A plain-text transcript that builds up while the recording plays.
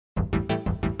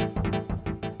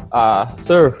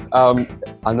Another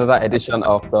edition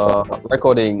of the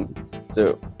recording.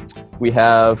 So we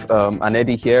have an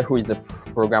Eddie here who is a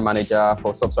program manager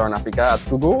for Sub-Saharan Africa at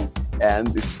Google,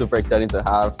 and it's super exciting to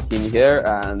have him here.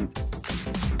 And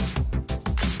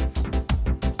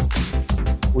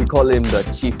we call him the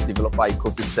Chief Developer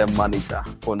Ecosystem Manager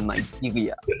for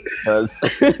Nigeria. Because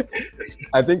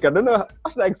I don't know,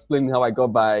 how should I explain how I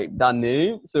got by that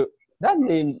name? So that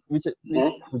name, which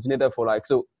originated for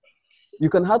so you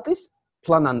can have this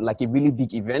plan and like a really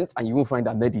big event and you won't find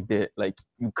that Eddie there. Like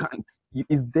you can't,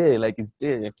 it's there, it's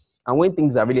there. And when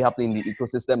things are really happening in the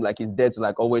ecosystem, it's there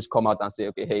to always come out and say,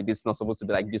 okay, hey, this is not supposed to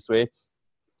be this way,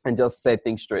 and just set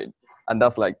things straight. And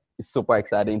that's it's super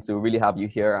exciting to really have you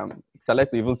here. I'm excited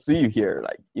to even see you here.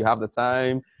 You have the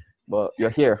time, but you're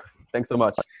here. Thanks so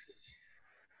much.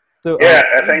 So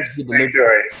thanks. Thank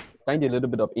you. Find a little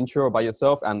bit of intro about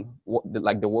yourself and what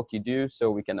the work you do,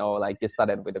 so we can all get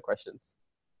started with the questions.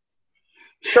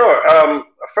 Sure.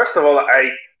 First of all, I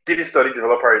didn't study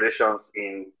developer relations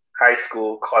in high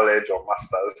school, college, or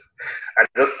masters. I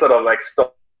just sort of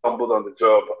stumbled on the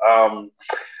job.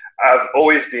 I've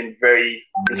always been very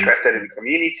interested in the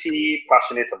community,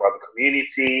 passionate about the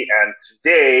community, and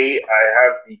today I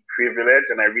have the privilege,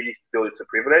 and I really feel it's a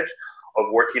privilege, of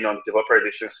working on the developer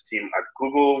relations team at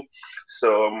Google.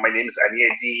 So my name is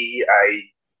Aniedi. I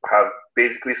have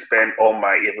basically spent all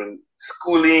my even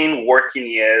schooling, working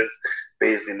years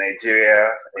based in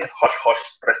Nigeria. In hush,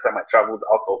 first time I traveled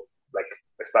out of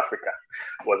West Africa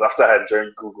was after I had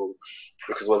joined Google,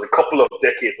 which was a couple of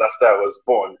decades after I was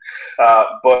born.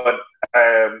 But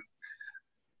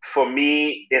for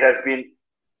me, it has been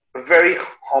a very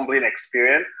humbling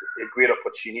experience, a great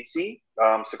opportunity.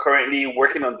 So currently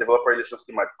working on developer relations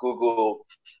team at Google,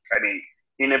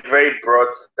 in a very broad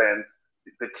sense,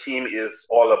 the team is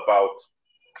all about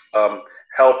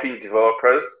helping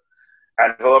developers,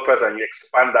 and you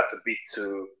expand that a bit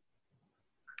to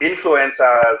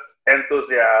influencers,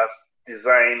 enthusiasts,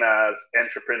 designers,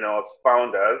 entrepreneurs,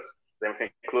 founders, then we can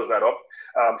close that up,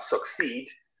 succeed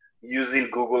using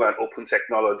Google and open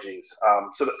technologies.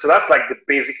 So that's the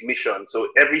basic mission. So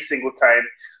every single time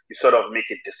you sort of make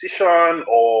a decision,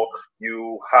 or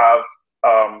you have,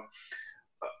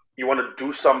 you want to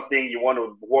do something, you want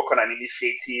to work on an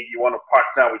initiative, you want to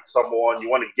partner with someone, you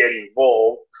want to get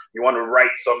involved, you want to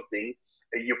write something,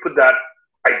 you put that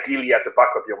ideally at the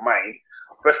back of your mind.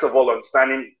 First of all,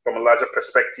 understanding from a larger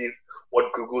perspective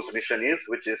what Google's mission is,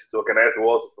 which is to organize the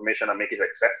world's information and make it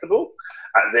accessible.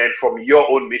 And then from your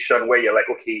own mission, where you're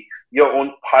okay, your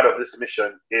own part of this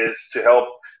mission is to help,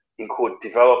 in quote,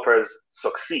 developers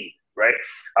succeed, right?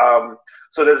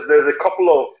 So there's a couple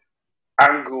of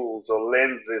angles or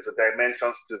lenses or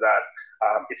dimensions to that.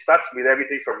 It starts with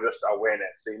everything from just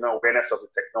awareness. So, awareness of the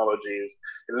technologies,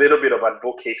 a little bit of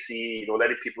advocacy,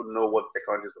 letting people know what the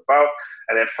technology is about,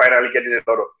 and then finally getting a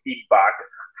lot of feedback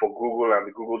for Google and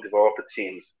the Google developer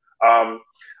teams. I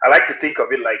like to think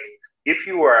of it if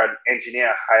you were an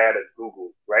engineer hired at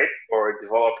Google, right, or a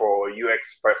developer or a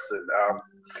UX person,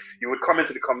 you would come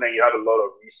into the company and you have a lot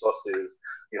of resources.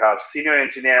 You have senior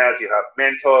engineers, you have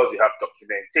mentors, you have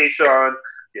documentation,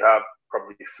 you have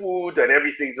probably food and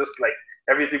everything, just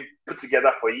everything put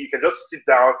together for you. You can just sit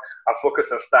down and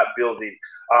focus and start building.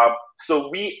 So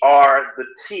we are the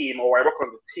team, or I work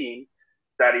on the team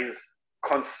that is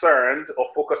concerned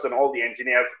or focused on all the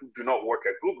engineers who do not work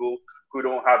at Google, who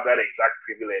don't have that exact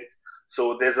privilege.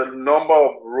 So there's a number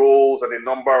of roles and a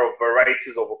number of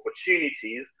varieties of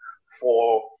opportunities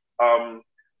for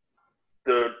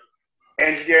the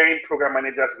engineering program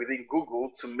managers within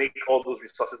Google to make all those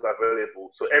resources available.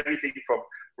 So everything from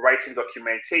writing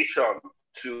documentation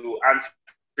to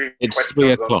answering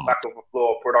questions on Stack Overflow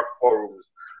or product forums,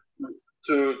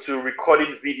 to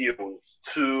recording videos,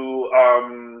 to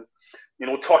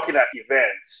talking at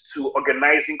events, to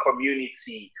organizing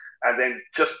community, and then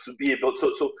just to be able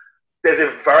to. So there's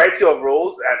a variety of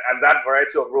roles, and that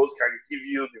variety of roles can give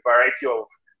you the variety of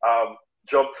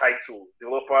job title: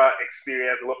 developer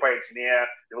experience, developer engineer,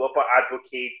 developer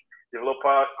advocate,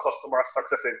 developer customer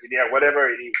success engineer, whatever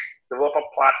it is, developer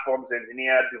platforms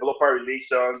engineer, developer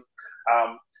relations.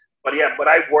 But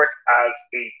I work as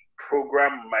a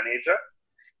program manager,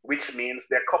 which means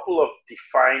there are a couple of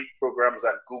defined programs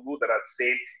at Google that are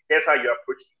saying, here's how you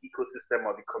approach the ecosystem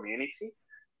of the community.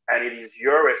 And it is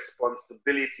your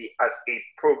responsibility as a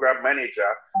program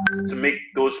manager to make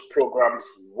those programs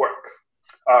work.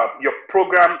 Your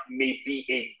program may be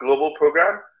a global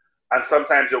program, and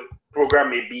sometimes your program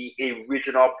may be a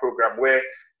regional program where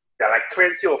there are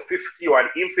 20 or 50 or an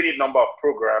infinite number of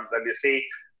programs, and they say,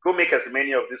 go make as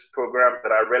many of these programs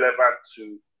that are relevant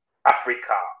to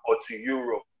Africa or to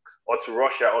Europe or to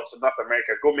Russia or to North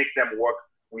America. Go make them work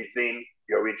within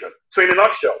your region. So in a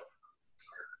nutshell,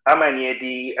 I'm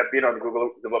Aniedi. I've been on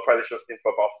Google Developer Relations team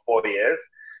for about 4 years,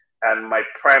 and my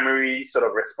primary sort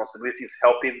of responsibility is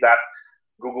helping that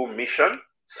Google mission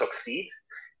succeed.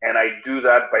 And I do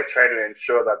that by trying to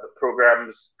ensure that the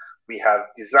programs we have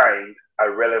designed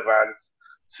are relevant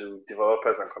to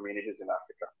developers and communities in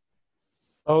Africa.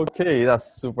 Okay,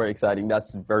 that's super exciting.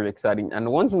 That's very exciting. And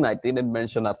one thing I didn't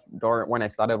mention when I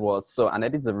started was, so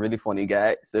Annette is a really funny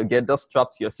guy. So get just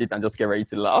strapped to your seat and just get ready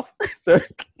to laugh. So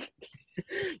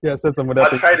yeah, said some other I'll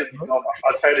things. try to be normal.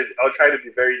 I'll try to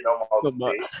be very normal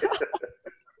today.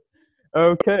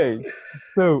 Okay.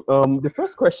 So the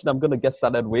first question I'm gonna get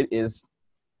started with is,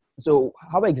 so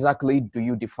how exactly do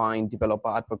you define developer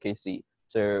advocacy?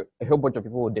 So a whole bunch of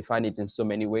people will define it in so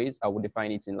many ways. I would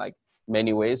define it in like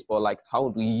many ways, but like, how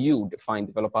do you define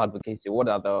developer advocacy? What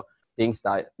are the things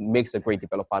that makes a great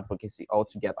developer advocacy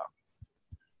altogether?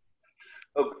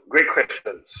 Oh, great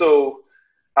question. So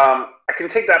I can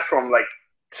take that from like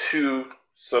two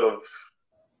sort of,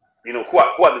 who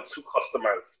are the two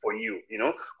customers for you?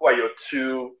 Who are your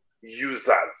two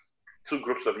users, two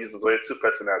groups of users, or your two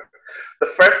personas?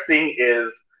 The first thing is,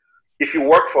 if you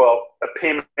work for a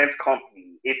payment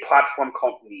company, a platform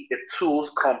company, a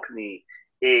tools company,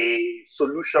 a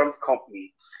solutions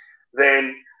company,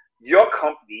 then your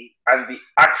company and the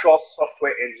actual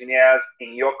software engineers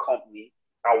in your company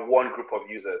are one group of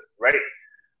users, right?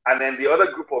 And then the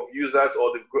other group of users,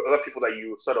 or the other people that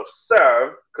you sort of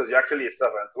serve, because you're actually a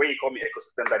servant. When you call me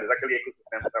ecosystem, that is actually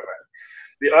ecosystem servant.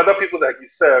 The other people that you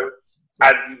serve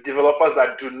are the developers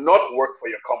that do not work for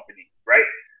your company, right?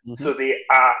 Mm-hmm. So these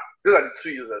are the two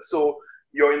users. So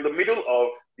you're in the middle of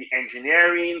the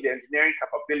engineering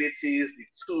capabilities, the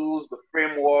tools, the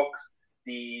frameworks,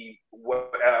 the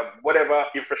whatever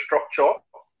infrastructure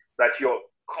that your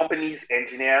company's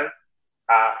engineers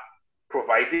are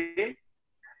providing,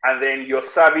 and then you're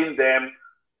serving them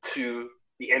to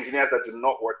the engineers that do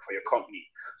not work for your company.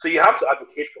 So you have to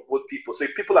advocate for both people. So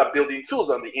if people are building tools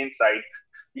on the inside,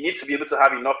 you need to be able to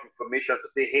have enough information to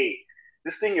say, hey,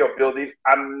 this thing you're building,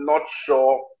 I'm not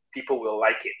sure people will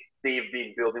like it. They've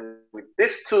been building with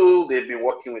this tool, they've been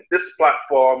working with this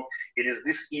platform. It is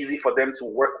this easy for them to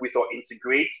work with or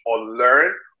integrate or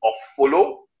learn or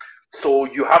follow. So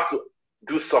you have to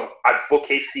do some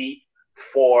advocacy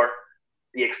for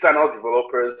the external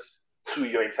developers to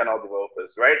your internal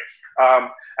developers, right?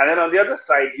 And then on the other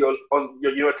side,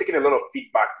 you're taking a lot of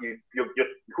feedback.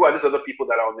 Who are these other people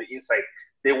that are on the inside?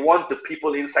 They want the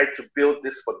people inside to build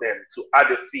this for them, to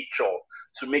add a feature,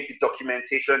 to make the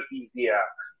documentation easier,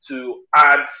 to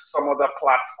add some other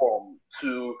platform,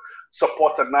 to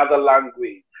support another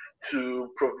language,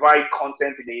 to provide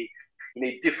content in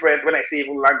a different, when I say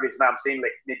even language now, I'm saying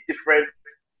like in a different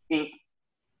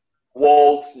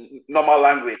world's normal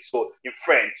language. So in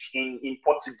French, in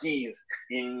Portuguese,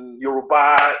 in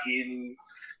Yoruba, in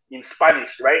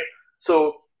Spanish, right?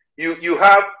 So you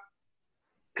have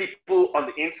people on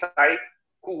the inside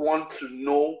who want to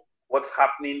know what's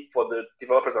happening for the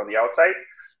developers on the outside.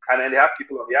 And then they have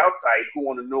people on the outside who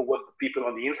want to know what the people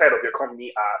on the inside of your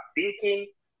company are thinking,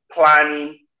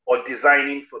 planning, or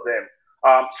designing for them.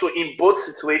 So in both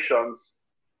situations,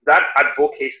 that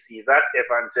advocacy, that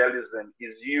evangelism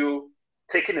is you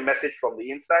taking a message from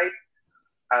the inside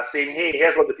and saying, hey,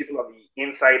 here's what the people on the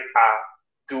inside are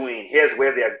doing. Here's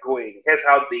where they are going. Here's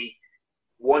how they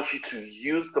want you to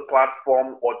use the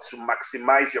platform or to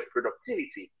maximize your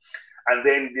productivity. And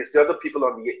then there's the other people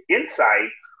on the inside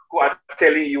who are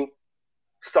telling you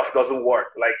stuff doesn't work,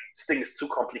 like this thing is too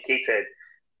complicated.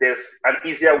 There's an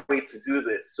easier way to do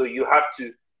this. So you have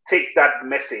to take that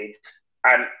message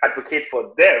and advocate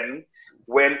for them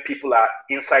when people are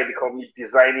inside the company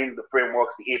designing the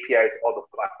frameworks, the APIs, or the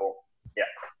platform. Yeah.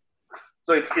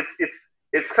 So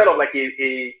it's kind of like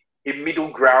a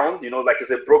middle ground, like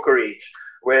it's a brokerage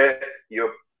where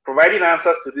you're providing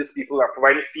answers to these people and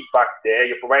providing feedback there.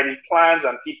 You're providing plans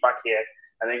and feedback here,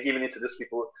 and then giving it to these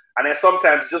people. And then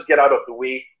sometimes just get out of the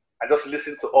way and just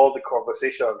listen to all the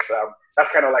conversations. That's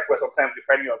kind of like where sometimes you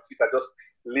find me on Twitter just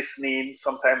listening.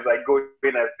 Sometimes I go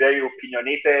in as very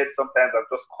opinionated. Sometimes I'm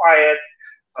just quiet.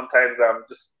 Sometimes I'm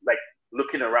just like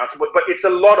looking around. But it's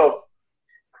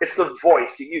it's the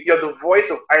voice. You're the voice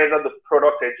of either the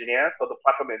product engineer or the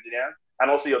platform engineer, and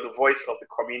also you're the voice of the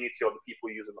community or the people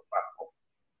using the platform.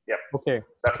 Yeah. Okay.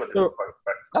 That's what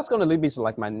that's going to lead me to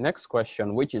like my next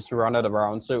question, which is rounded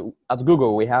around. So at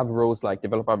Google, we have roles like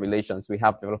developer relations, we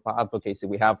have developer advocacy,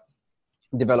 we have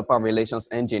developer relations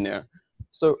engineer.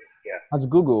 So at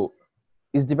Google,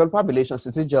 is developer relations,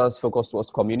 is it just focused towards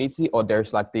community, or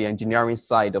there's like the engineering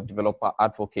side of developer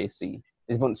advocacy?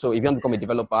 Even so, if you want to become a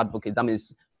developer advocate, that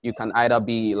means you can either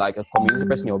be like a community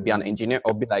person or be an engineer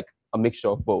or be like a mixture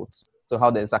of both. So how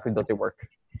exactly does it work?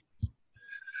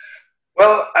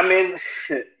 Well, I mean,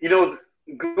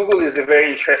 Google is a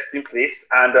very interesting place,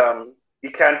 and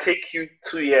it can take you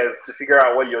 2 years to figure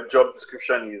out what your job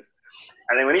description is.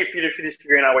 And then when you finish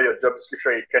figuring out what your job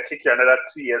description is, it can take you another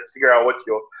 2 years to figure out what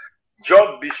your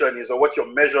job vision is or what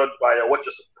you're measured by or what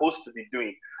you're supposed to be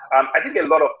doing. I think a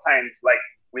lot of times, like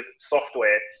with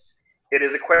software, it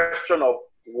is a question of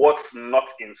what's not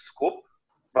in scope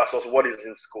versus what is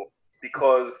in scope.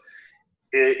 Because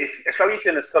especially if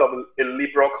you're in a sort of a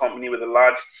liberal company with a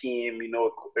large team,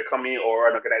 a company or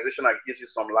an organization that gives you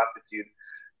some latitude,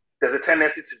 there's a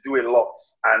tendency to do a lot,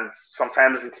 and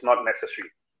sometimes it's not necessary.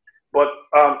 But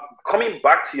coming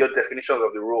back to your definitions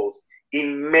of the roles,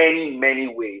 in many, many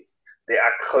ways, there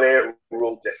are clear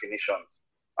role definitions.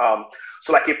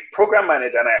 So like a program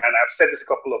manager, and I've said this a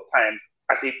couple of times,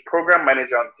 as a program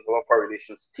manager on the developer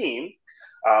relations team,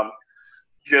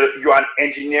 you're an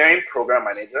engineering program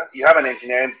manager. You have an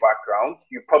engineering background.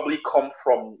 You probably come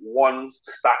from one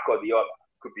stack or the other.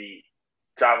 It could be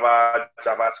Java,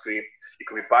 JavaScript. It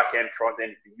could be backend,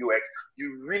 frontend, UX.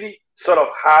 You really sort of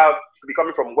have to be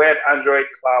coming from web, Android,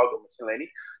 cloud, or machine learning.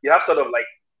 You have sort of like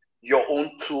your own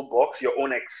toolbox, your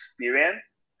own experience.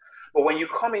 But when you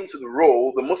come into the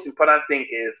role, the most important thing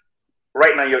is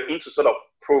right now you're into sort of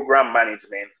program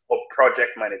management or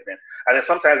project management. And then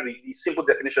sometimes the simple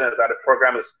definition is that a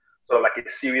program is sort of like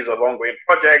a series of ongoing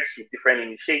projects with different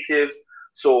initiatives.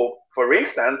 So for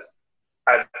instance,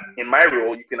 in my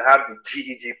role, you can have the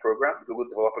GDG program, the Google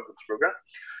Developer Groups program.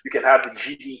 You can have the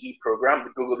GDE program,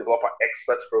 the Google Developer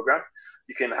Experts program.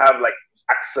 You can have like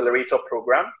Accelerator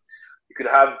program. You could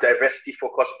have diversity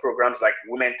focused programs like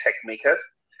Women Tech Makers.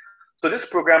 So these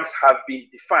programs have been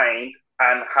defined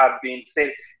and have been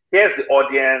said, here's the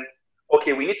audience.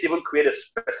 Okay, we need to even create a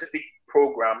specific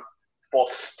program for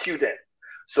students.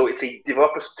 So it's a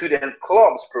developer student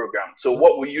clubs program. So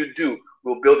what will you do?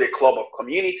 We'll build a club of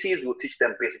communities. We'll teach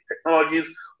them basic technologies.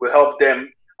 We'll help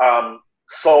them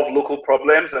solve local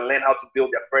problems and learn how to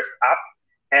build their first app.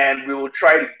 And we will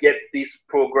try to get this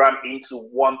program into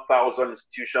 1,000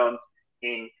 institutions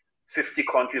in 50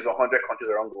 countries or 100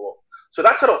 countries around the world. So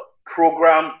that sort of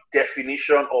program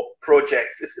definition of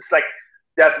projects, it's like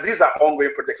these are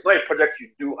ongoing projects. It's not a project you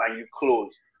do and you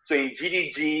close. So in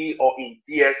GDG or in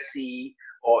DSC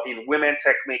or in Women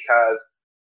Tech Makers,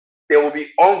 there will be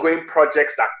ongoing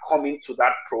projects that come into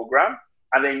that program.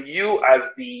 And then you as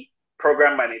the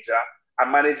program manager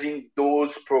are managing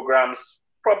those programs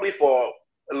probably for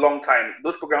a long time.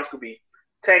 Those programs could be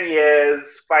 10 years,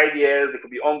 5 years, they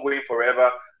could be ongoing forever,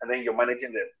 and then you're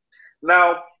managing them.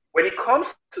 Now, when it comes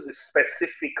to the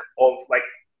specific of like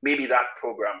maybe that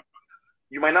program,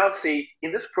 you might now say,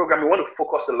 in this program, we want to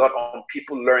focus a lot on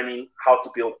people learning how to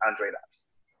build Android apps.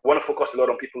 We want to focus a lot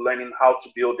on people learning how to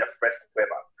build their first web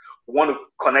app. We want to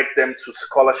connect them to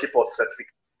scholarship or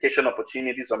certification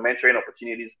opportunities or mentoring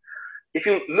opportunities. If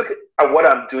you look at what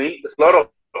I'm doing, there's a lot of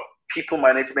people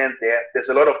management there. There's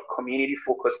a lot of community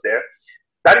focus there.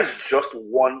 That is just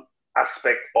one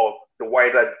aspect of the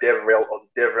wider DevRel or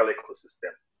DevRel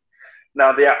ecosystem.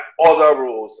 Now, there are other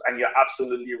roles, and you're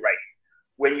absolutely right.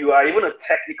 When you are even a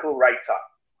technical writer,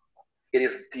 it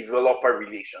is developer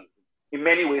relations. In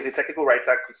many ways, a technical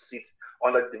writer could sit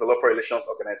under developer relations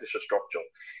organization structure.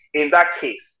 In that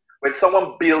case, when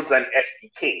someone builds an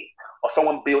SDK or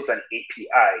someone builds an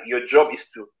API, your job is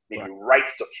to maybe write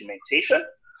documentation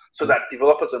so that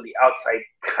developers on the outside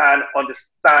can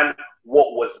understand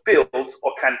what was built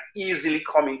or can easily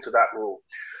come into that role.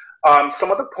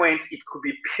 Some other points, it could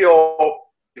be pure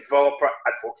developer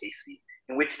advocacy,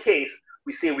 in which case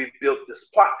we say we've built this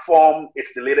platform, it's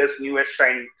the latest, newest,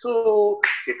 shiny tool,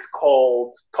 it's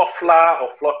called Toffler or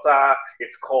Flutter,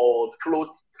 it's called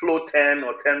Flow 10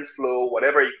 or TensorFlow,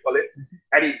 whatever you call it,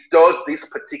 and it does this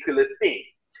particular thing.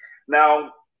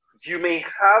 Now, you may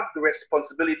have the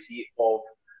responsibility of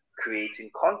creating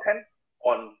content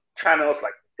on channels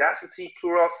like Audacity,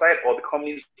 Pluralsight, or the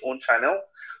company's own channel,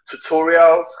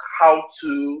 tutorials, how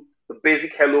to, the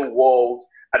basic hello world,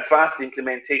 advanced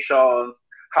implementation,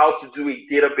 how to do a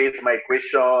database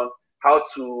migration, how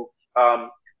to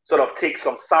sort of take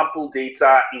some sample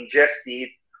data, ingest it,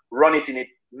 run it in a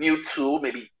new tool,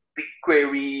 maybe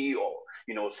BigQuery, or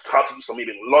how to do some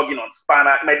maybe login on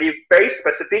Spanner. It might be very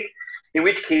specific, in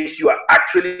which case you are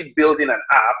actually building an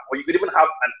app, or you could even have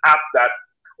an app that,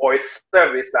 or a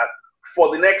service that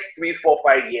for the next 3, 4,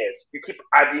 5 years, you keep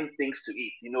adding things to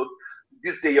it.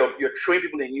 This day you're showing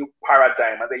people a new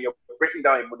paradigm, and then you're breaking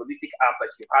down a monolithic app that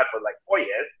you've had for like 4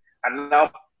 years, and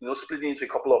now splitting into a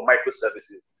couple of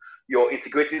microservices. you're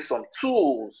integrating some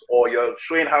tools, or you're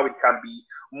showing how it can be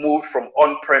moved from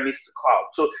on-premise to cloud.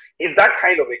 So in that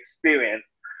kind of experience,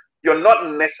 you're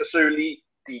not necessarily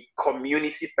the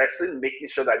community person making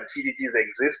sure that GDGs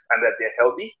exist and that they're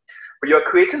healthy, but you're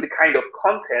creating the kind of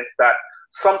content that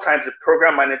sometimes a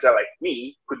program manager like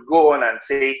me could go on and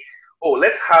say, oh,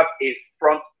 let's have a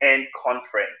front-end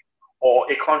conference or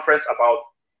a conference about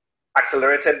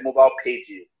accelerated mobile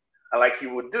pages. And like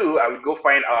you would do, I would go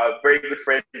find our very good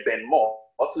friend, Ben Moore,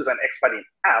 who's an expert in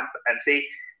AMP, and say,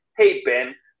 hey,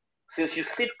 Ben, since you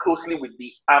sit closely with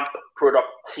the AMP product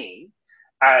team,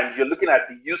 and you're looking at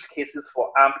the use cases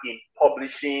for AMP in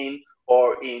publishing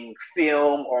or in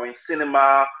film or in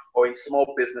cinema or in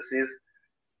small businesses,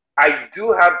 I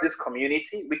do have this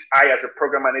community, which I, as a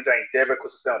program manager in Dev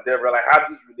Ecosystem of DevRel, I have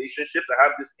these relationships, I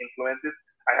have these influences,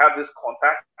 I have this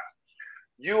contact.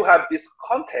 You have this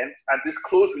content and this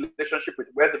close relationship with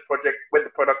where the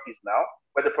product is now,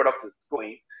 where the product is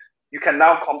going. You can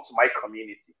now come to my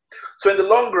community. So in the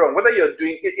long run, whether you're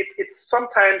doing it's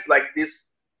sometimes like this,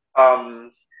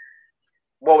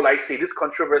 what will I say, this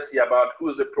controversy about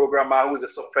who's a programmer, who is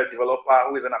a software developer,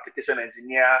 who is an application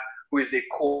engineer, who is a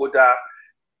coder.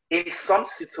 In some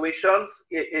situations,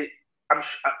 the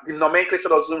nomenclature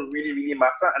doesn't really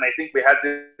matter. And I think we had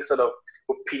this sort of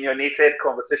opinionated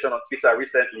conversation on Twitter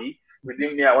recently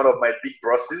within me and one of my big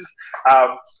bosses.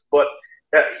 But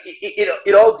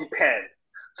it all depends.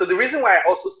 So the reason why I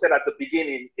also said at the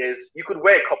beginning is you could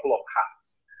wear a couple of hats.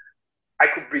 I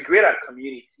could be great at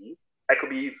community. I could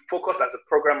be focused as a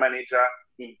program manager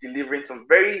in delivering some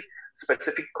very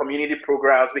specific community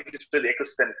programs, making sure the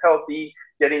ecosystem is healthy,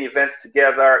 getting events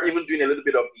together, even doing a little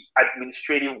bit of the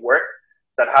administrative work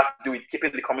that has to do with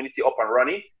keeping the community up and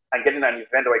running and getting an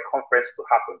event or a conference to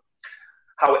happen.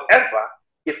 However,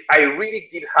 if I really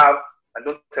did have, and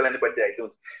don't tell anybody I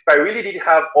don't, if I really did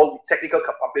have all the technical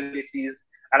capabilities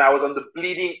and I was on the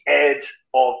bleeding edge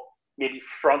of maybe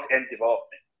front-end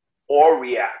development or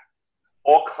React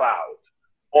or cloud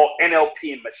or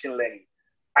NLP and machine learning,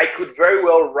 I could very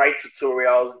well write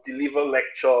tutorials, deliver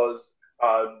lectures,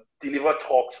 deliver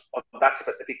talks on that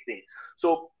specific thing.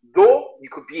 So though you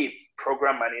could be a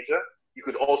program manager, you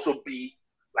could also be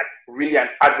like really an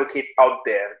advocate out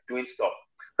there doing stuff.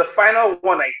 The final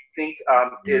one I think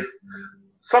is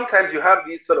sometimes you have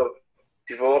these sort of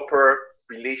developer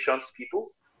relations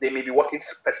people. They may be working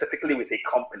specifically with a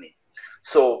company.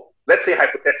 So let's say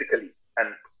hypothetically,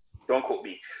 and don't quote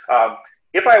me,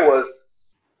 if I was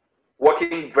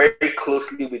working very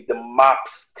closely with the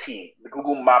Maps team, the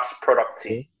Google Maps product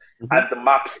team, and the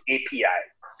Maps API,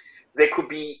 there could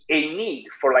be a need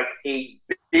for like a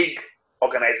big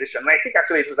organization. And I think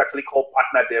actually it was actually called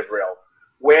Partner DevRel,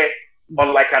 where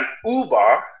unlike an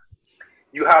Uber,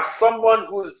 you have someone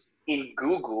who's in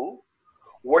Google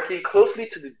working closely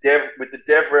with the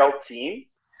DevRel team,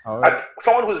 and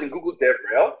someone who's in Google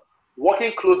DevRel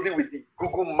working closely with the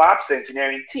Google Maps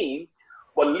engineering team,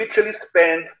 but literally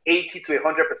spends 80 to 100%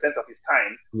 of his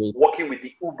time working with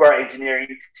the Uber engineering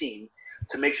team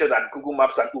to make sure that Google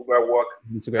Maps and Uber work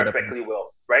perfectly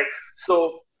well, right?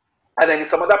 So, and then in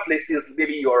some other places,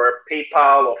 maybe you're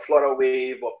PayPal or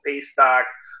Flutterwave or Paystack,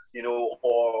 you know,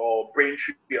 or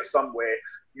Braintree or somewhere,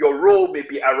 your role may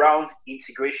be around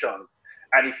integration.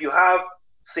 And if you have,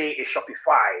 say, a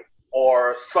Shopify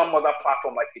or some other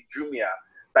platform like a Jumia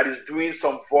that is doing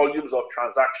some volumes of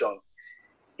transactions,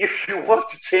 if you want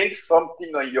to change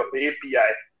something on your API,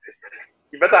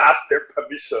 you better ask their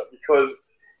permission, because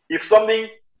if something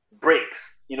breaks,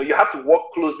 you know, you have to work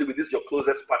closely with your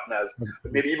closest partners,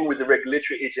 maybe even with the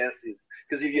regulatory agencies.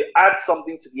 Because if you add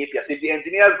something to the API, so if the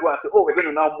engineers go and say, oh, we're going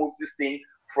to now move this thing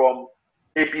from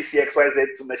APC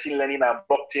XYZ to machine learning and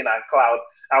blockchain and cloud,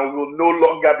 and we will no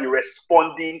longer be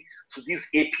responding to these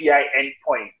API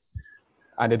endpoints.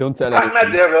 And they don't tell anything.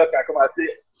 Partner DevRel can come and say,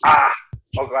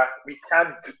 okay, we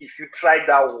can't do, if you try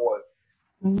that one.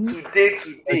 Today,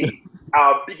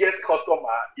 our biggest customer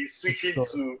is switching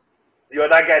to the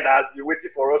other guy that has been waiting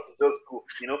for us to just go,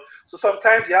 you know? So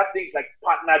sometimes you have things like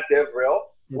Partner DevRel,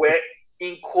 where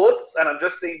in quotes, and I'm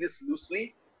just saying this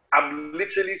loosely, I'm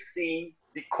literally seeing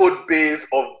the code base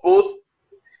of both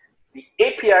the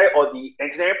API or the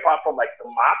engineering platform, like the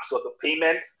maps or the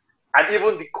payments, and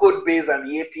even the code base and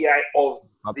the API of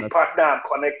the partner I'm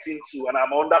connecting to, and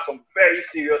I'm under some very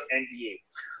serious NDA.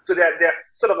 So there are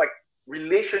sort of like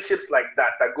relationships like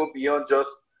that go beyond just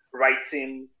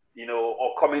writing, you know,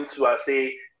 or coming to and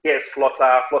say, here's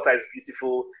Flutter, Flutter is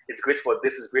beautiful, it's great for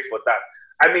this, it's great for that.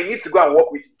 I may need to go and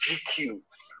work with GQ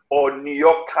or New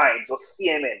York Times or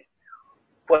CNN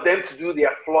for them to do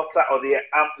their Flutter or their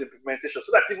AMP implementation,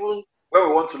 so that even when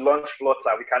we want to launch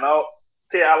Flutter, we can now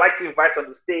say, I'd like to invite on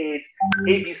the stage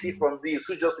ABC from this,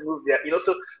 who just moved there.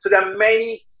 So there are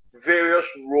many various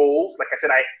roles. Like I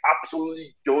said, I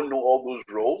absolutely don't know all those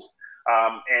roles.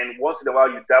 And once in a while,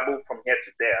 you dabble from here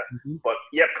to there. Mm-hmm. But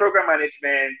yeah, program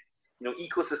management,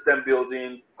 ecosystem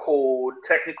building, code,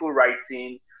 technical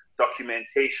writing,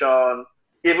 documentation,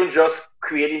 even just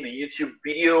creating the YouTube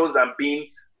videos and being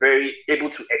very able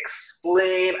to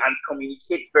explain and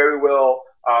communicate very well.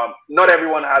 Not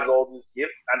everyone has all these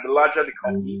gifts, and the larger the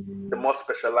company, the more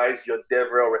specialized your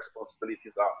DevRel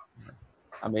responsibilities are.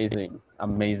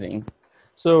 Amazing.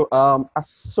 So,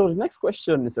 so the next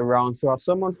question is around. So, as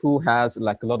someone who has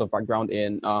like a lot of background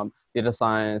in data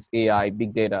science, AI,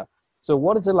 big data. So,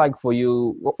 what is it like for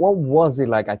you? What was it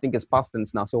like? I think it's past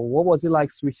tense now. So, what was it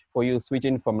like for you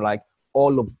switching from like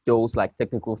all of those like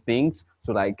technical things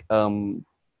to like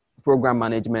program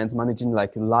management, managing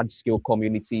like large scale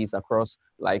communities across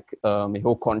like a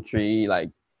whole country, like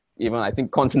even I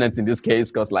think continent in this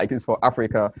case, because like it's for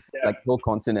Africa, like whole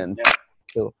continent. Yeah.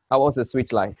 So how was the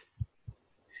switch like?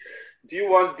 Do you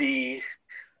want the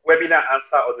webinar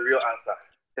answer or the real answer?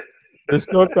 The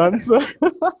short answer.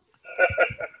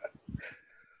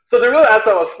 So the real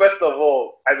answer was, first of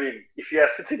all, I mean, if you are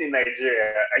sitting in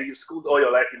Nigeria and you schooled all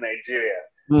your life in Nigeria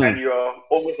and you're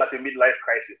almost at a midlife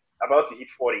crisis, about to hit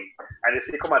 40, and they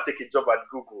say, come and take a job at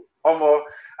Google,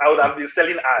 I would have been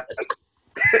selling ads.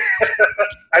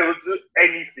 I would do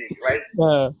anything, right?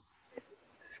 Yeah.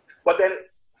 But then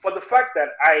for the fact that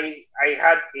I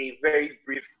had a very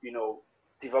brief,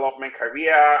 development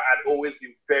career, I'd always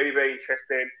been very, very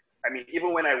interested. I mean,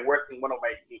 even when I worked in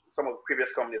some of the previous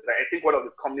companies, I think one of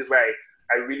the companies where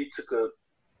I really took a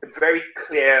very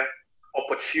clear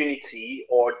opportunity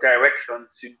or direction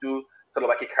to do sort of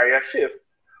like a career shift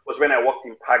was when I worked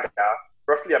in Paga,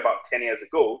 roughly about 10 years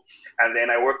ago. And then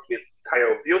I worked with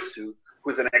Tayo Biosu,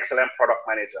 who's an excellent product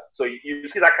manager. So you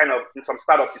see that kind of, in some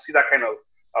startups, you see that kind of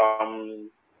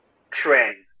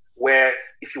trend where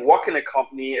if you work in a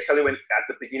company, especially when at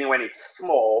the beginning when it's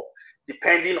small,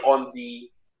 depending on the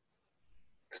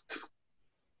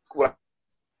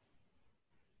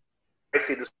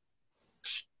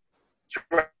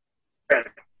strength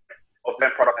of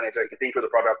that product manager, you can think of the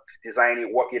product, design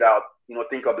it, work it out,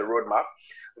 think of the roadmap,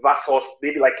 versus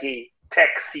maybe like a tech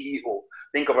CEO,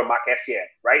 think of a Mark Essien,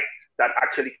 right? That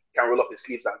actually can roll up his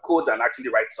sleeves and code and actually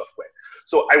write software.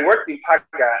 So I worked in Paga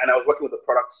and I was working with the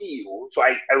product CEO. So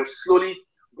I slowly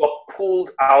got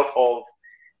pulled out of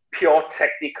pure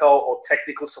technical or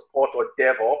technical support or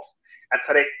DevOps and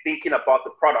started thinking about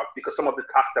the product, because some of the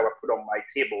tasks that were put on my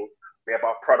table were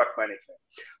about product management.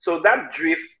 So that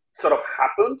drift sort of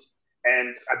happened.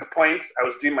 And at the point I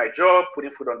was doing my job,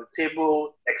 putting food on the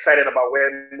table, excited about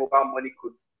where mobile money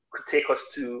could take us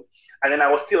to. And then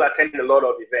I was still attending a lot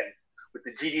of events with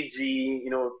the GDG,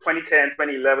 2010,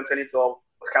 2011, 2012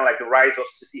 was kind of like the rise of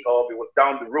CC Hub. It was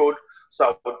down the road. So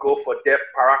I would go for Dev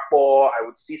Paracor. I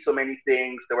would see so many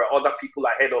things. There were other people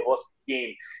ahead of us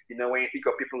game. When you think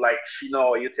of people like Shina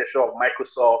or Yotesha of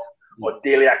Microsoft or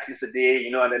Dele Akisade,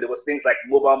 and then there was things like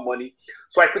mobile money.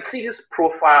 So I could see this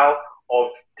profile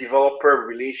of developer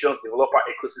relations, developer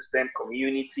ecosystem,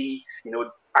 community,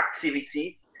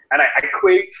 activity. And I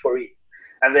craved for it.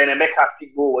 And then Emeka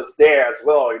Figo was there as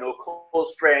well,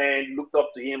 close friend, looked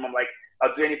up to him. I'm like,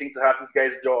 I'll do anything to have this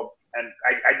guy's job. And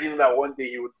I didn't know that one day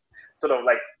he would sort of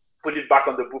like put it back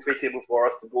on the buffet table for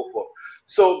us to go for.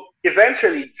 So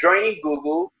eventually joining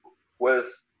Google was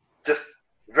just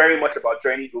very much about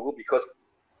joining Google because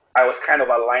I was kind of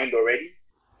aligned already.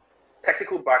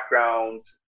 Technical background,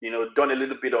 done a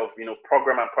little bit of,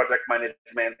 program and project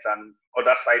management and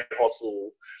other side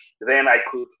hustle. Then I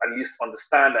could at least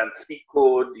understand and speak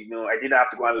code. I didn't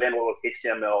have to go and learn what was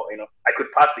HTML. I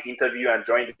could pass the interview and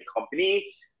join the company.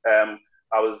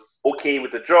 I was okay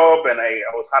with the job, and I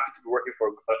was happy to be working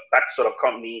for that sort of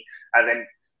company. And then,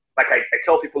 like I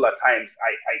tell people at times,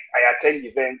 I attend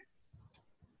events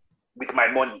with my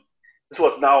money. This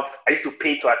was now, I used to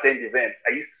pay to attend events.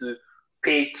 I used to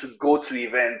pay to go to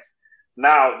events.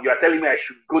 Now you are telling me I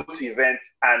should go to events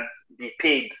and be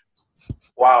paid.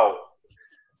 Wow.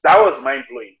 That was mind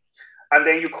blowing. And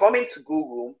then you come into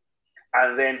Google,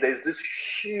 and then there's this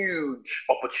huge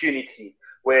opportunity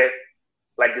where,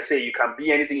 like they say, you can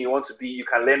be anything you want to be, you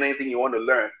can learn anything you want to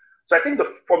learn. So I think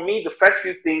for me, the first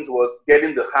few things was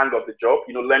getting the hang of the job,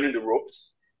 learning the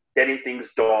ropes, getting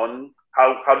things done.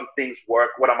 How do things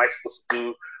work? What am I supposed to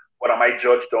do? What am I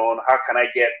judged on? How can I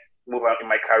move on in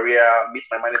my career, meet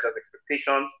my manager's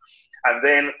expectations? And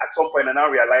then at some point I now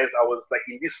realized I was like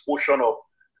in this ocean of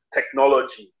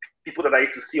technology. People that I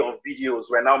used to see on videos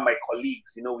were now my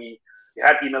colleagues. We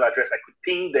had email address. I could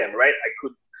ping them, right?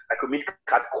 I could meet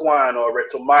Kat Kwan or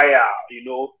Reto Maya, you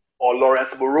know, or Lawrence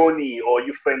Moroni or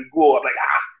Yufeng Guo. I'm like,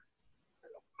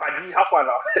 Paddy, how far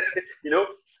now? You know?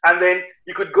 And then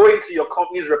you could go into your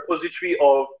company's repository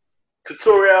of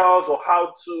tutorials or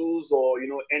how-tos or, you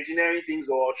know, engineering things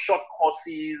or short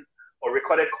courses or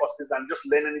recorded courses and just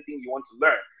learn anything you want to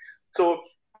learn. So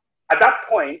at that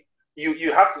point,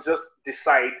 you have to just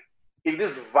decide in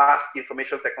this vast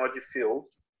information technology field,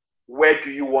 where do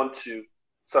you want to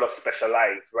sort of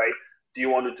specialize, right? Do you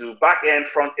want to do back end,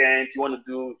 front end? Do you want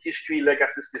to do history,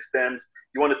 legacy systems?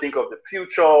 Do you want to think of the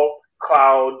future,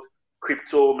 cloud,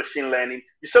 crypto, machine learning?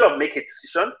 You sort of make a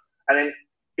decision, and then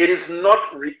it is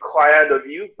not required of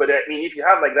you, but I mean, if you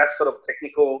have like that sort of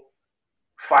technical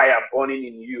fire burning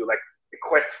in you, like a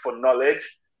quest for knowledge,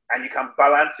 and you can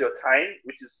balance your time,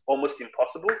 which is almost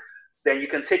impossible, then you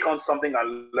can take on something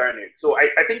and learn it. So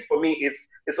I think for me,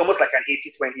 it's almost like an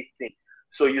 80-20 thing.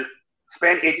 So you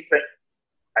spend 80%,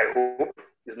 I hope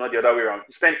it's not the other way around.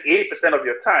 You spend 80% of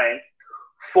your time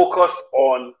focused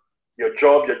on your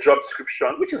job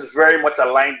description, which is very much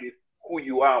aligned with who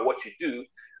you are and what you do.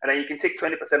 And then you can take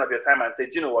 20% of your time and say,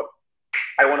 do you know what?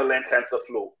 I want to learn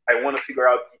TensorFlow. I want to figure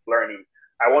out deep learning.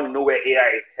 I want to know where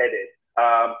AI is headed.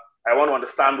 I want to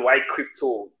understand why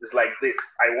crypto is like this.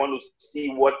 I want to see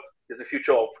what is the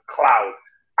future of cloud.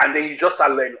 And then you just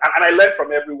start learning. And I learn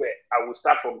from everywhere. I will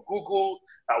start from Google.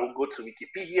 I will go to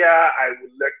Wikipedia. I will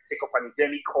take up an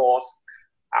Udemy course.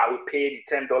 I will pay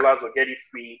the $10 or get it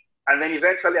free. And then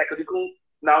eventually I could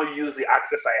now use the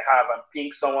access I have and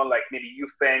ping someone like maybe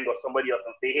Yufeng or somebody else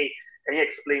and say, hey, can you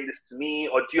explain this to me?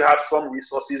 Or do you have some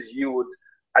resources you would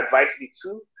advise me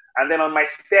to? And then on my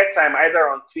spare time, either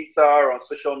on Twitter or on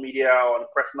social media or on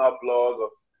a personal blog, or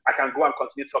I can go and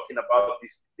continue talking about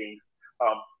these things.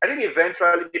 I think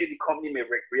eventually maybe the company may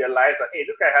realize that, hey,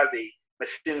 this guy has a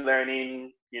machine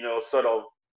learning, you know, sort of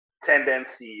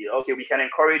tendency. Okay, we can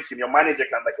encourage him. Your manager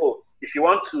can like, oh, if you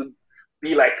want to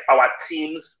be like our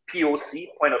team's POC,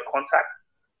 point of contact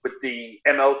with the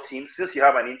ML team, since you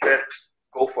have an interest,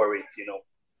 go for it, you know.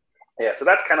 Yeah, so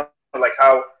that's kind of like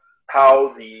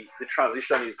how the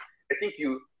transition is. I think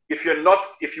if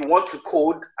you want to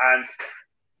code and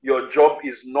your job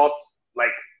is not like,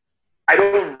 I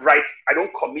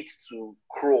don't commit to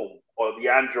Chrome or the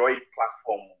Android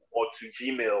platform or to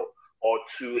Gmail or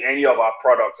to any of our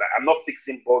products. I'm not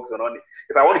fixing bugs and on it.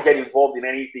 If I want to get involved in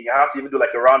anything, I have to even do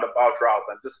like a roundabout route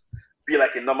and just be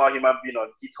like a normal human being on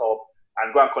GitHub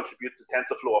and go and contribute to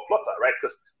TensorFlow or Flutter, right?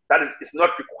 Because it's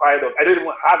not required of, I don't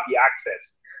even have the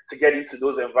access to get into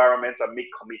those environments and make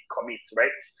commits,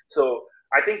 right? So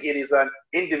I think it is an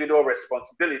individual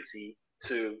responsibility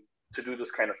to do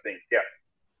those kind of things. Yeah.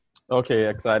 Okay,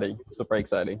 exciting. Super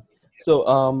exciting. So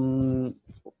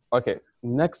okay,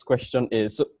 next question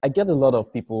is, so I get a lot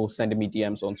of people sending me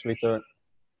DMs on Twitter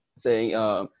saying,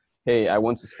 hey, I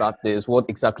want to start this. What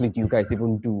exactly do you guys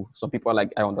even do? Some people are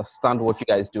like, I understand what you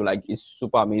guys do. Like, it's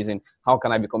super amazing. How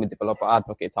can I become a developer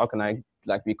advocate? How can I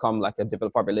like become like a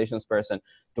developer relations person?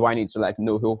 Do I need to like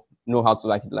know how to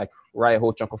like write a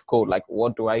whole chunk of code? Like,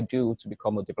 what do I do to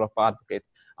become a developer advocate?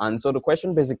 And so the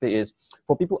question basically is,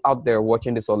 for people out there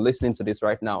watching this or listening to this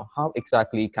right now, how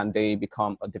exactly can they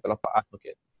become a developer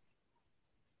advocate?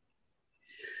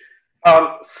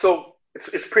 So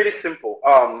it's pretty simple.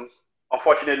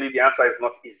 Unfortunately, the answer is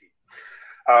not easy.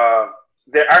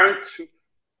 There aren't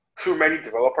too many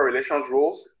developer relations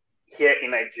roles here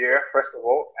in Nigeria, first of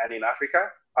all, and in Africa.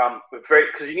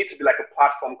 Because you need to be like a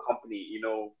platform company, you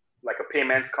know, like a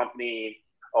payments company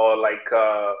or like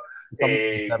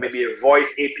maybe a voice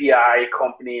API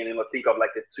company, and think of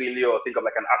like a Twilio or think of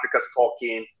like an Africa's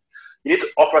Talking. You need to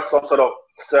offer some sort of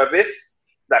service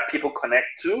that people connect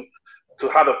to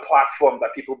have a platform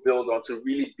that people build on to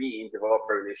really be in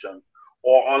developer relations.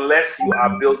 Or unless you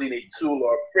are building a tool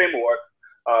or a framework,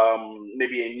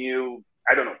 maybe a new,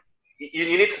 I don't know,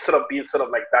 you need to sort of be in sort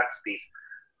of like that space.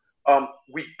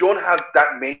 We don't have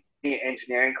that many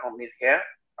engineering companies here.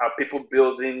 People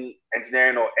building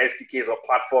engineering or SDKs or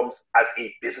platforms as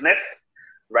a business,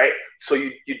 right? So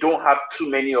you don't have too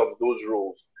many of those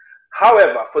roles.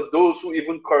 However, for those who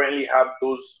even currently have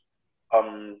those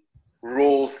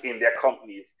roles in their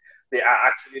companies, they are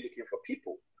actually looking for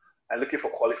people and looking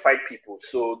for qualified people.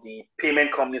 So the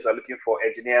payment companies are looking for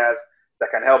engineers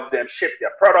that can help them shape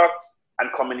their products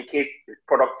and communicate the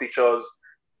product features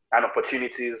and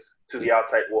opportunities to the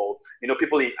outside world. You know,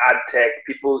 people in ad tech,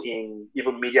 people in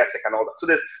even media tech and all that. So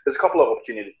there's a couple of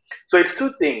opportunities. So it's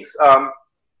two things.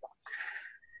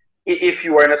 If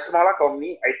you are in a smaller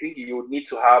company, I think you would need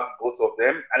to have both of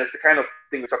them. And it's the kind of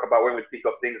thing we talk about when we think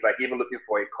of things like even looking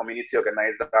for a community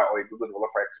organizer or a Google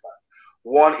developer expert.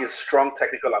 One is strong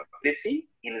technical ability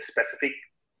in a specific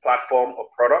platform or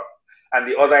product, and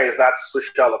the other is that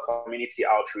social or community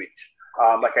outreach.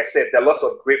 Like I said, there are lots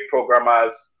of great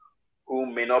programmers who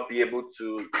may not be able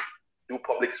to do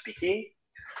public speaking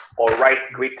or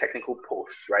write great technical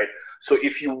posts, right? So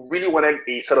if you really wanted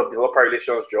a sort of developer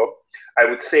relations job, I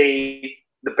would say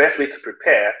the best way to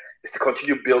prepare is to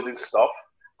continue building stuff,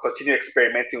 continue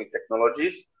experimenting with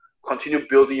technologies, continue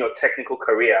building your technical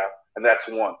career, and that's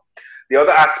one. The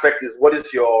other aspect is what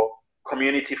is your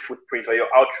community footprint or your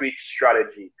outreach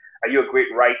strategy? Are you a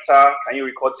great writer? Can you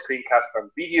record screencasts and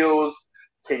videos?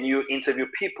 Can you interview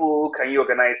people? Can you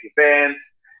organize events?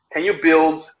 Can you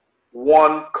build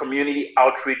one community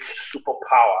outreach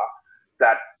superpower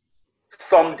that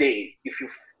someday, if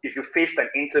you faced an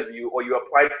interview or you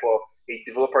applied for a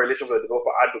developer relations or a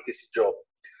developer advocacy job,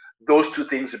 those two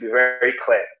things will be very, very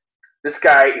clear. This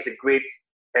guy is a great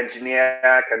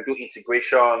engineer, can do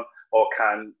integration or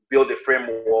can build a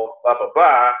framework, blah, blah,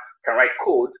 blah, can write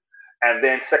code. And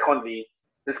then secondly,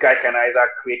 this guy can either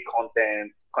create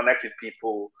content, connect with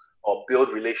people, or build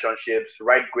relationships,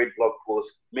 write great blog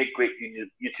posts, make great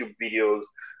YouTube videos,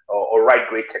 or write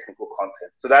great technical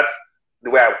content. So that's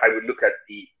the way I would look at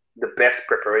the best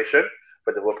preparation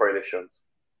for developer relations.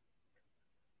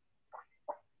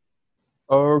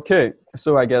 Okay,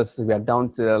 so I guess we are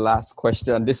down to the last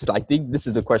question. I think this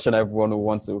is the question everyone will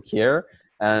want to hear,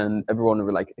 and everyone will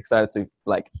be like excited to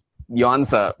like your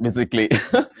answer, basically.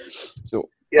 So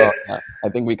yes. I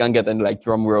think we can get any like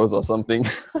drum rolls or something.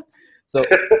 So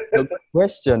the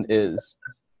question is,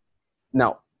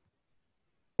 now,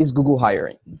 is Google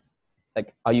hiring?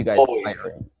 Like, are you guys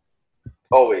hiring?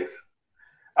 Always.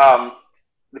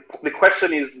 The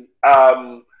question is,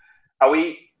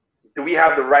 do we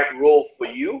have the right role for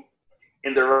you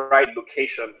in the right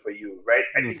location for you, right?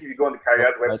 I think if you go on the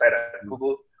careers website at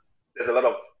Google, there's a lot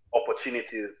of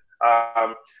opportunities.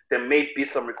 There may be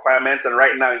some requirements, and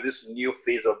right now in this new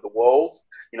phase of the world,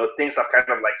 things have kind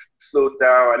of like slowed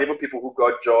down, and even people who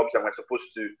got jobs and were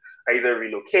supposed to either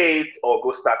relocate or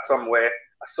go start somewhere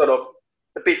are sort of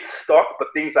a bit stuck, but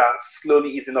things are slowly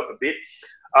easing up a bit.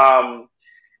 I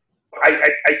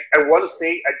want to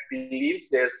say I believe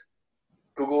there's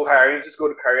Google hiring. Just go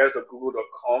to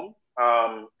careers.google.com,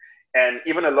 and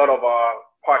even a lot of our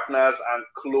partners and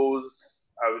close,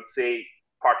 I would say,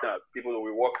 partners, people that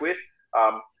we work with,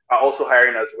 are also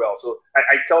hiring as well. So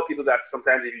I tell people that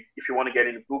sometimes if you want to get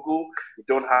into Google, you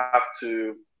don't have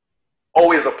to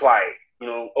always apply,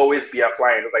 always be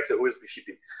applying. Like I said, always be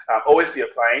shipping, always be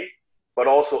applying, but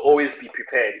also always be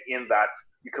prepared in that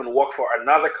you can work for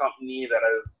another company that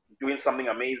is doing something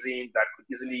amazing that could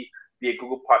easily be a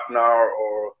Google partner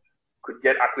or could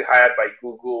get acqui-hired by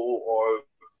Google or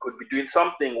could be doing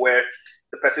something where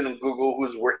the person in Google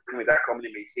who's working with that company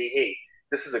may say, hey,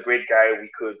 this is a great guy we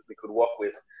could work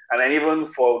with. And then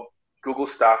even for Google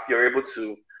staff, you're able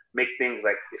to make things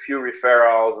like a few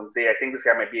referrals and say, I think this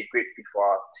guy might be a great fit for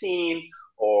our team,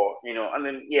 or, and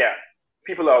then, yeah,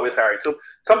 people are always hiring. So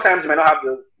sometimes you might not have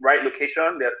the right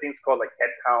location. There are things called like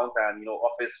headcount and,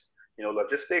 office,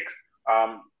 logistics.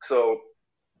 So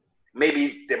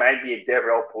maybe there might be a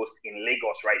DevRel post in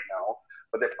Lagos right now,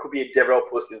 but there could be a DevRel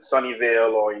post in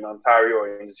Sunnyvale or in Ontario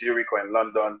or in Zurich or in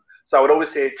London. So I would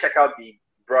always say check out the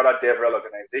broader DevRel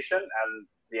organization and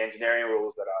the engineering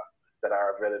roles that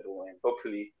are available, and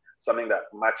hopefully something that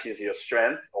matches your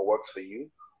strength or works for you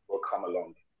will come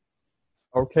along.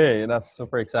 Okay, that's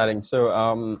super exciting.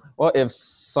 So, what if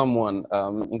someone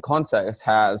in context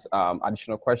has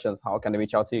additional questions? How can they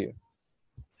reach out to you?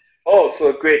 Oh,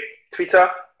 so great. Twitter,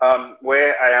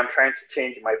 where I am trying to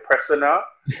change my persona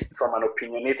from an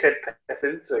opinionated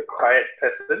person to a quiet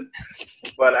person.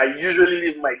 But I usually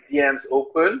leave my DMs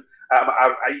open.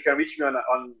 You can reach me on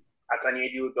at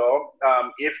Aniedu.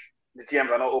 If the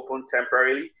DMs are not open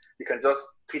temporarily, you can just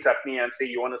tweet at me and say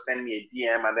you want to send me a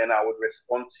DM, and then I would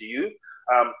respond to you.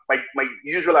 My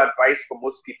usual advice for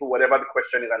most people, whatever the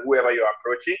question is and whoever you're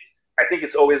approaching, I think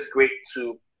it's always great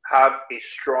to have a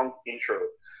strong intro.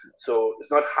 So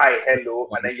it's not hi, hello,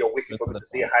 and then you're waiting for me to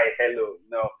say hi, hello.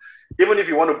 No. Even if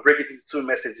you want to break it into two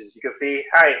messages, you can say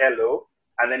hi, hello,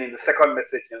 and then in the second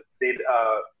message, you say,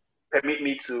 permit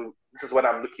me to, this is what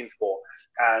I'm looking for.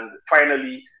 And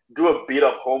finally, do a bit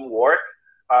of homework.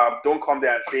 Don't come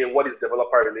there and say, what is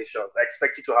developer relations? I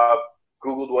expect you to have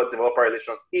Googled what developer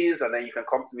relations is, and then you can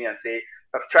come to me and say,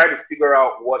 I've tried to figure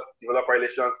out what developer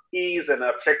relations is, and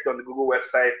I've checked on the Google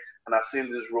website, and I've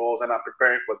seen these roles, and I'm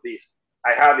preparing for this.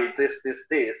 I have a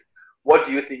this. What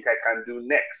do you think I can do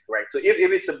next, right? So if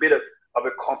it's a bit of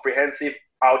a comprehensive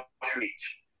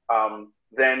outreach,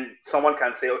 then someone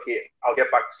can say, okay, I'll get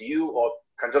back to you, or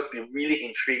can just be really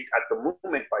intrigued at the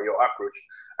moment by your approach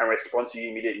and respond to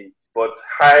you immediately. But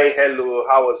hi, hello,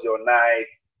 how was your night?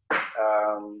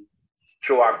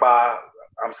 Chuakba,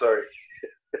 I'm sorry.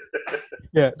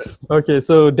 Yeah. Okay.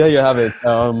 So there you have it.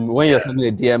 When you're Yeah. sending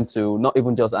a DM to not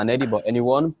even just Anedi, but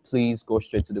anyone, please go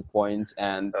straight to the point.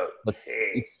 And but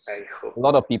Okay. I hope a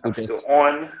lot of people I'm just still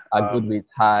on. are good with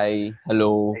hi,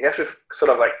 hello. I guess we've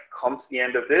sort of like come to the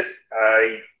end of this.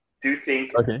 I do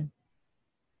think. Okay.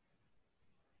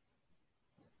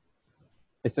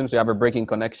 It seems we have a breaking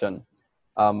connection.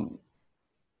 Um,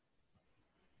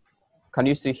 can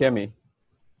you still hear me?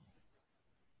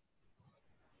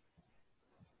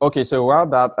 Okay, so while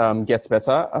that gets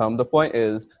better, the point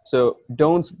is, so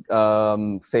don't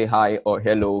say hi or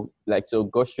hello, like, so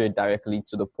go straight directly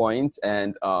to the point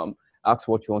and ask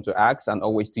what you want to ask, and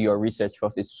always do your research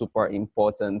first. It's super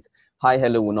important. Hi,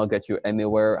 hello will not get you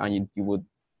anywhere, and you would,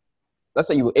 let's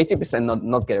say you would 80%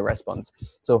 not get a response.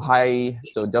 So hi,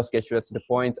 so just get straight to the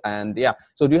point, and yeah.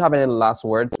 So do you have any last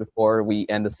words before we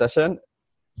end the session?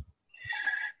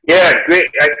 Yeah, great.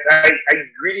 I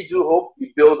really do hope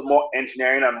we build more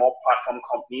engineering and more platform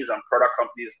companies and product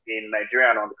companies in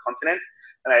Nigeria and on the continent.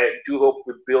 And I do hope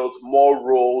we build more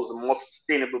roles, more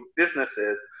sustainable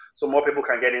businesses, so more people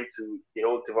can get into the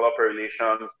whole developer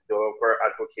relations, developer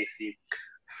advocacy.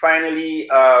 Finally,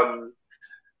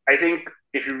 I think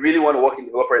if you really want to work in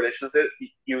developer relations,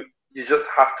 you just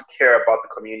have to care about the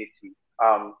community.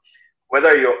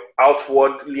 Whether you're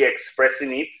outwardly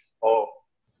expressing it or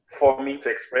for me to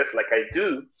express like I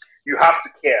do, you have to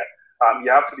care.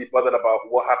 You have to be bothered about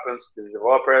what happens to the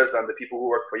developers and the people who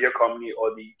work for your company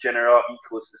or the general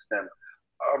ecosystem.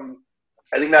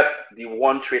 I think that's the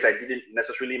one trait I didn't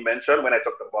necessarily mention when I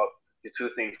talked about the two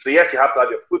things. So yes, you have to have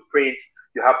your footprint,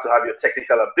 you have to have your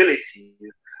technical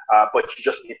abilities, but you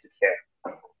just need to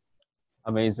care.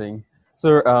 Amazing.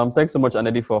 So thanks so much,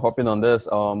 Anedi, for hopping on this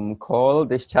call,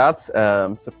 this chat.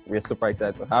 So we're super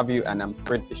excited to have you, and I'm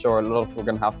pretty sure a lot of people are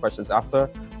gonna have questions after.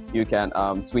 You can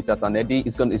tweet at Anedi.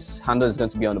 His handle is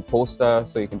going to be on the poster,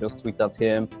 so you can just tweet at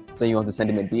him. So you want to send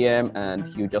him a DM, and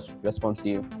he'll just respond to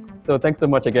you. So thanks so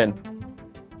much again.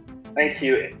 Thank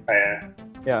you.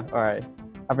 Yeah. All right.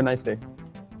 Have a nice day.